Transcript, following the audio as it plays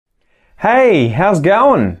Hey, how's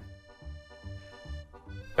going?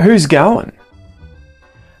 Who's going?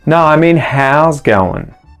 No, I mean how's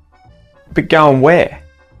going? But going where?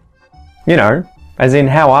 You know, as in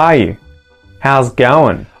how are you? How's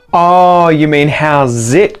going? Oh, you mean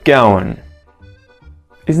how's it going?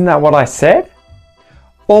 Isn't that what I said?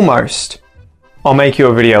 Almost. I'll make you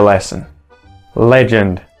a video lesson.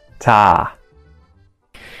 Legend. Ta.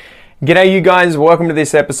 G'day you guys, welcome to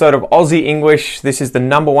this episode of Aussie English. This is the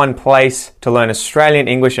 #1 place to learn Australian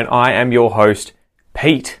English and I am your host,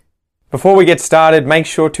 Pete. Before we get started, make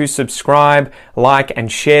sure to subscribe, like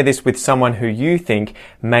and share this with someone who you think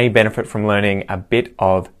may benefit from learning a bit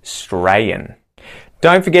of Australian.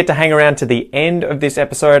 Don't forget to hang around to the end of this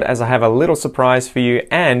episode as I have a little surprise for you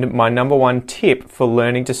and my #1 tip for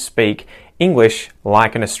learning to speak English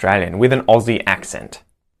like an Australian with an Aussie accent.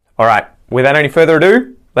 Alright, without any further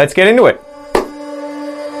ado, let's get into it.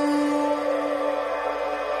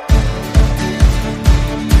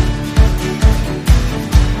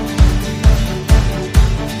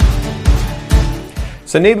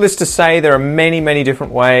 So needless to say, there are many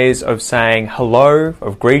different ways of saying hello,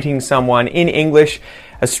 of greeting someone in English.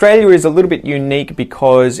 Australia is a little bit unique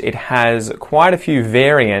because it has quite a few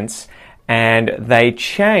variants and they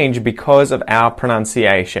change because of our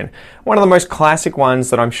pronunciation. One of the most classic ones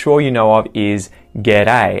that I'm sure you know of is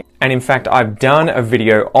g'day. And in fact, I've done a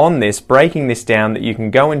video on this, breaking this down, that you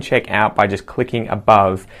can go and check out by just clicking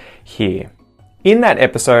above here. In that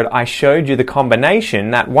episode, I showed you the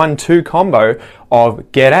combination, that 1-2 combo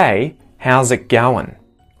of g'day, how's it going?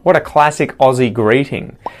 What a classic Aussie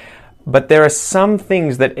greeting. But there are some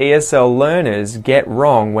things that ESL learners get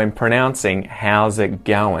wrong when pronouncing how's it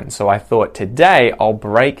going. So I thought today I'll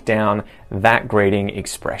break down that greeting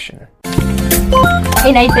expression.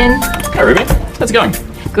 Hey Nathan. Hey Ruby, how's it going?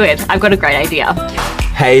 Good, I've got a great idea.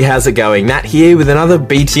 Hey, how's it going? Nat here with another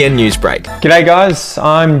BTN News Break. G'day guys,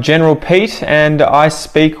 I'm General Pete and I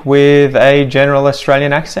speak with a general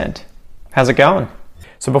Australian accent. How's it going?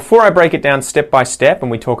 So before I break it down step by step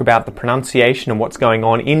and we talk about the pronunciation and what's going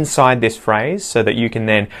on inside this phrase so that you can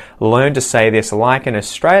then learn to say this like an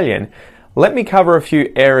Australian, let me cover a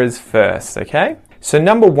few errors first, okay? So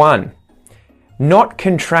 #1, not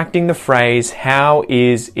contracting the phrase, how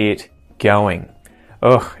is it going?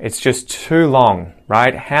 Ugh, it's just too long,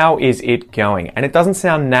 right? How is it going? And it doesn't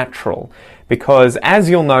sound natural because, as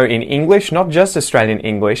you'll know in English, not just Australian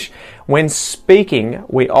English, when speaking,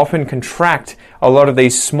 we often contract a lot of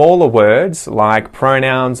these smaller words like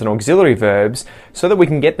pronouns and auxiliary verbs so that we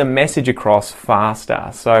can get the message across faster.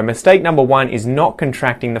 So mistake #1 is not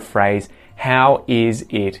contracting the phrase, how is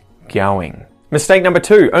it going? Mistake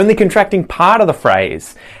 #2, only contracting part of the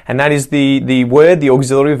phrase, and that is the word, the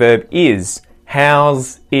auxiliary verb is.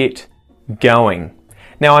 How's it going?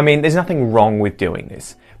 Now, I mean, there's nothing wrong with doing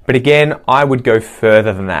this. But again, I would go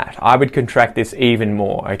further than that. I would contract this even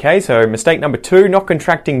more, okay? So mistake #2, not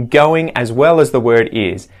contracting going as well as the word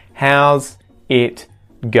is. How's it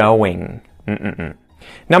going?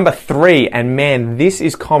 #3, and man, this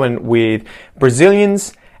is common with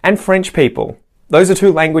Brazilians and French people. Those are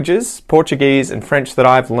two languages, Portuguese and French, that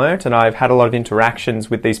I've learnt, and I've had a lot of interactions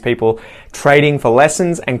with these people trading for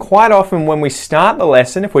lessons, and quite often when we start the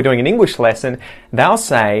lesson, if we're doing an English lesson, they'll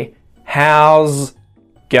say, how's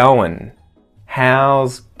going?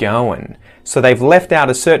 How's going? So they've left out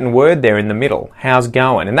a certain word there in the middle, how's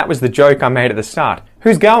going? And that was the joke I made at the start.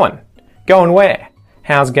 Who's going? Going where?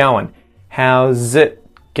 How's going? How's it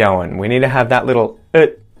going? We need to have that little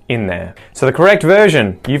it in there. So the correct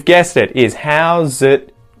version, you've guessed it, is how's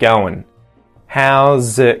it going?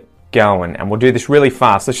 How's it going? And we'll do this really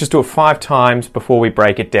fast. Let's just do it 5 times before we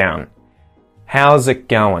break it down. How's it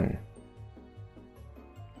going?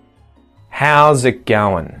 How's it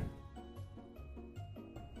going?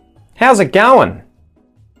 How's it going?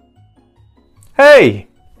 Hey,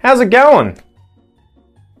 how's it going?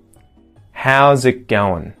 How's it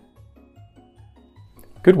going?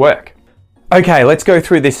 Good work. Okay, let's go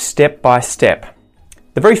through this step by step.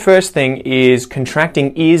 The very first thing is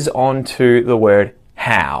contracting is onto the word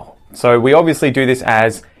how. So we obviously do this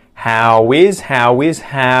as how is,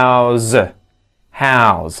 how's.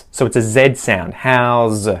 So it's a Z sound.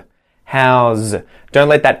 How's. Don't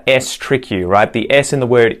let that S trick you, right? The S in the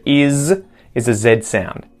word is a Z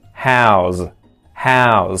sound. How's.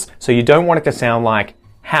 So you don't want it to sound like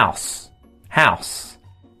house. How's.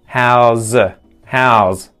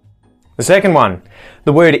 The second one,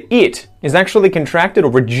 the word it is actually contracted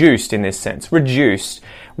or reduced in this sense. Reduced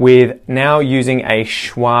with now using a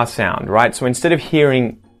schwa sound, right? So instead of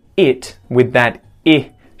hearing it with that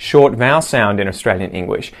I short vowel sound in Australian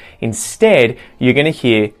English, instead you're going to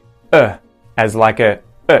hear as like a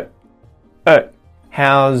How's it?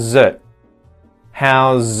 How's it?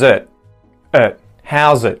 How's it?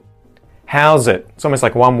 How's it? It's almost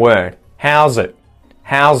like one word. How's it?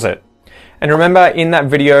 How's it? And remember in that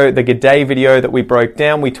video, the G'day video that we broke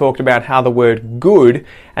down, we talked about how the word good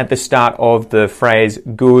at the start of the phrase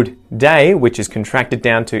good day, which is contracted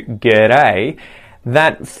down to g'day,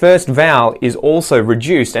 that first vowel is also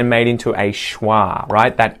reduced and made into a schwa,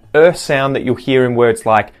 right? That sound that you'll hear in words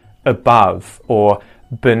like above or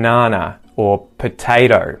banana or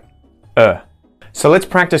potato. So let's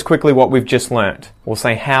practice quickly what we've just learnt. We'll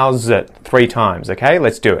say how's it 3 times, okay?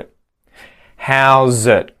 Let's do it. How's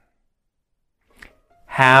it?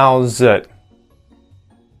 How's it?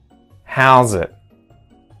 How's it?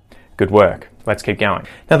 Good work. Let's keep going.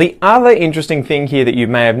 Now the other interesting thing here that you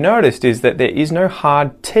may have noticed is that there is no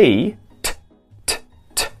hard T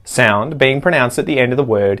sound being pronounced at the end of the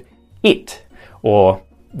word it, or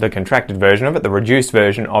the contracted version of it, the reduced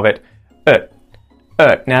version of it,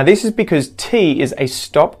 Now this is because T is a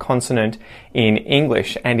stop consonant in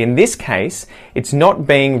English, and in this case, it's not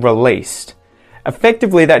being released.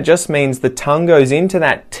 Effectively, that just means the tongue goes into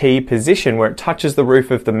that T position where it touches the roof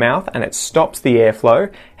of the mouth and it stops the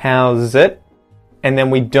airflow. How's it? And then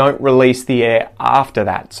we don't release the air after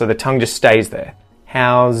that, so the tongue just stays there.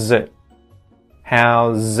 How's it?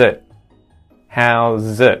 How's it?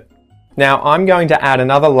 How's it? Now, I'm going to add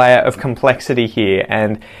another layer of complexity here,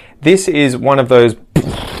 and this is one of those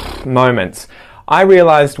moments. I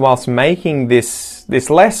realized whilst making this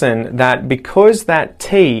lesson that because that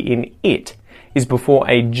T in it is before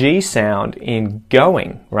a G sound in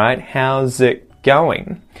going, right? How's it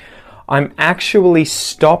going? I'm actually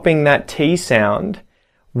stopping that T sound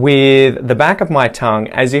with the back of my tongue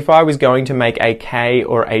as if I was going to make a K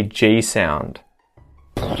or a G sound.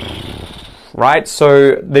 Right?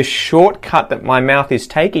 So the shortcut that my mouth is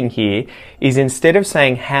taking here is instead of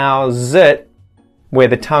saying how's it, where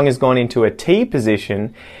the tongue has gone into a T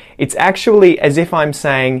position, it's actually as if I'm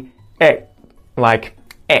saying ek, like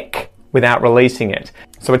ek, without releasing it.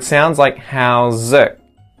 So it sounds like how's it,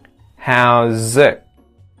 how's it,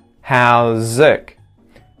 how's it,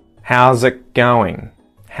 how's it going,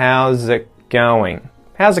 how's it going,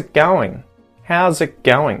 how's it going, how's it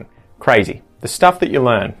going. Crazy. The stuff that you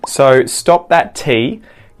learn. So stop that T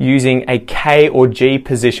using a K or G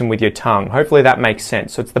position with your tongue. Hopefully that makes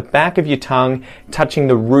sense. So it's the back of your tongue touching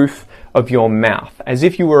the roof of your mouth, as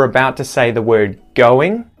if you were about to say the word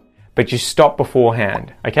going, but you stop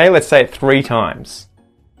beforehand. Okay, let's say it 3 times.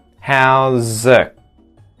 How's it?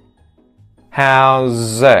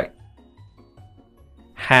 How's it?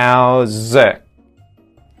 How's it?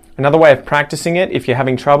 Another way of practicing it, if you're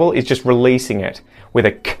having trouble, is just releasing it with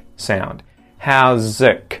a K sound. How's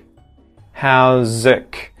it? How's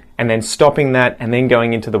it? And then stopping that and then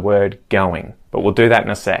going into the word going. But we'll do that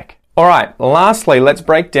in a sec. Alright, lastly, let's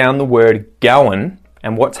break down the word goin'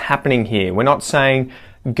 and what's happening here. We're not saying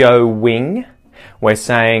going, we're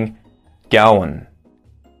saying goin',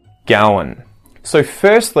 goin'. So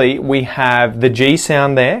firstly, we have the G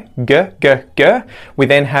sound there, g, g, g. We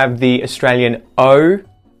then have the Australian O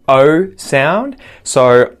sound.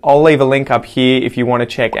 So I'll leave a link up here if you want to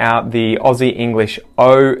check out the Aussie English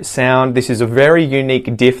O sound. This is a very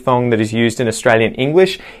unique diphthong that is used in Australian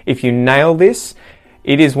English. If you nail this,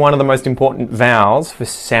 it is one of the most important vowels for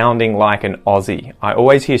sounding like an Aussie. I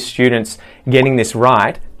always hear students getting this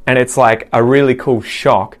right, and it's like a really cool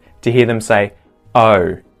shock to hear them say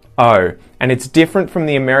O, O. And it's different from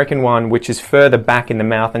the American one, which is further back in the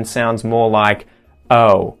mouth and sounds more like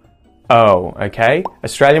O, O, okay?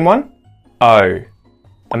 Australian one, O.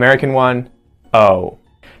 American one, O.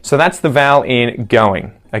 So that's the vowel in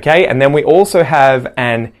going, okay? And then we also have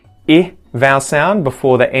an I vowel sound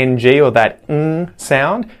before the NG or that ng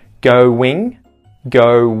sound. Going,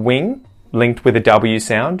 going, linked with a W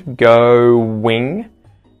sound. Going,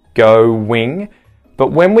 going.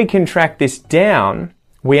 But when we contract this down,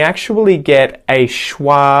 we actually get a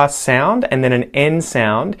schwa sound and then an N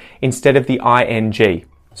sound instead of the ING.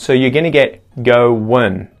 So you're going to get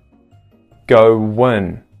go-win,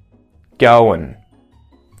 go-win, goin',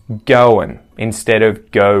 goin', instead of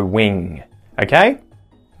go-wing. Okay?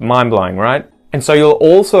 Mind-blowing, right? And so you'll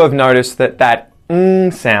also have noticed that that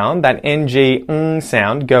ng sound, that ng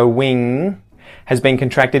sound, go-wing, has been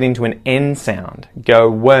contracted into an N sound.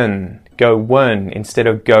 Go-win, go-win, instead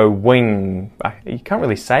of go-wing. You can't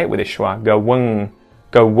really say it with a schwa. Go-wing,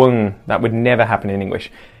 go-wing. That would never happen in English.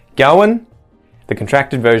 Goin', the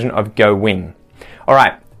contracted version of go-wing.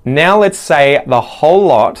 Alright, now let's say the whole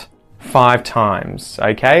lot 5 times,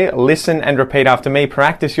 okay? Listen and repeat after me.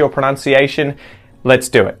 Practice your pronunciation. Let's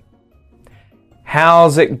do it.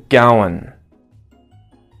 How's it going?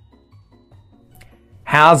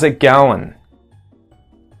 How's it going?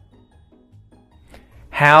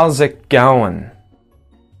 How's it going?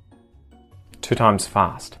 2 times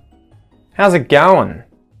fast. How's it going?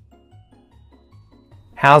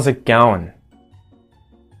 How's it going?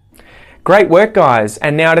 Great work, guys.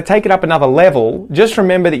 And now to take it up another level, just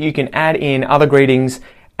remember that you can add in other greetings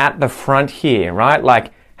at the front here, right?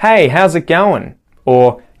 Like, hey, how's it going?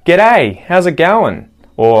 Or, g'day, how's it going?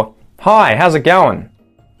 Or, hi, how's it going?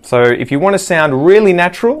 So if you want to sound really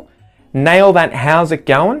natural, nail that how's it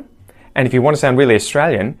going? And if you want to sound really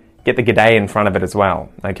Australian, get the g'day in front of it as well,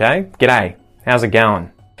 okay? G'day, how's it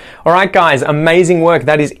going? All right, guys, amazing work.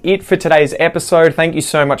 That is it for today's episode. Thank you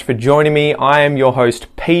so much for joining me. I am your host,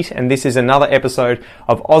 Pete, and this is another episode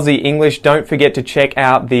of Aussie English. Don't forget to check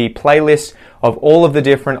out the playlist of all of the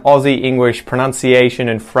different Aussie English pronunciation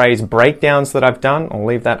and phrase breakdowns that I've done. I'll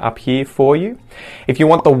leave that up here for you. If you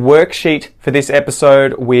want the worksheet for this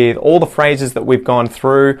episode with all the phrases that we've gone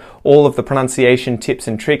through, all of the pronunciation tips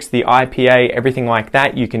and tricks, the IPA, everything like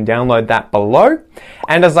that, you can download that below.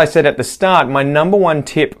 And as I said at the start, my number one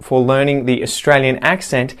tip for learning the Australian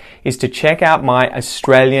accent is to check out my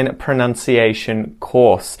Australian pronunciation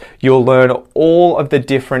course. You'll learn all of the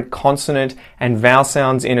different consonant and vowel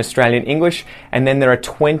sounds in Australian English, and then there are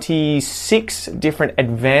 26 different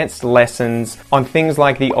advanced lessons on things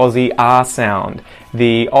like the Aussie R sound,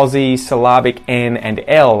 the Aussie syllabic N and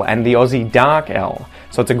L, and the Aussie dark L.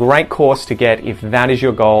 So it's a great course to get if that is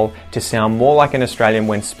your goal, to sound more like an Australian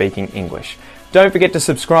when speaking English. Don't forget to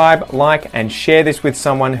subscribe, like, and share this with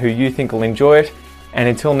someone who you think will enjoy it. And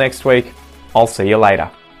until next week, I'll see you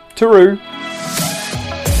later. Tooroo!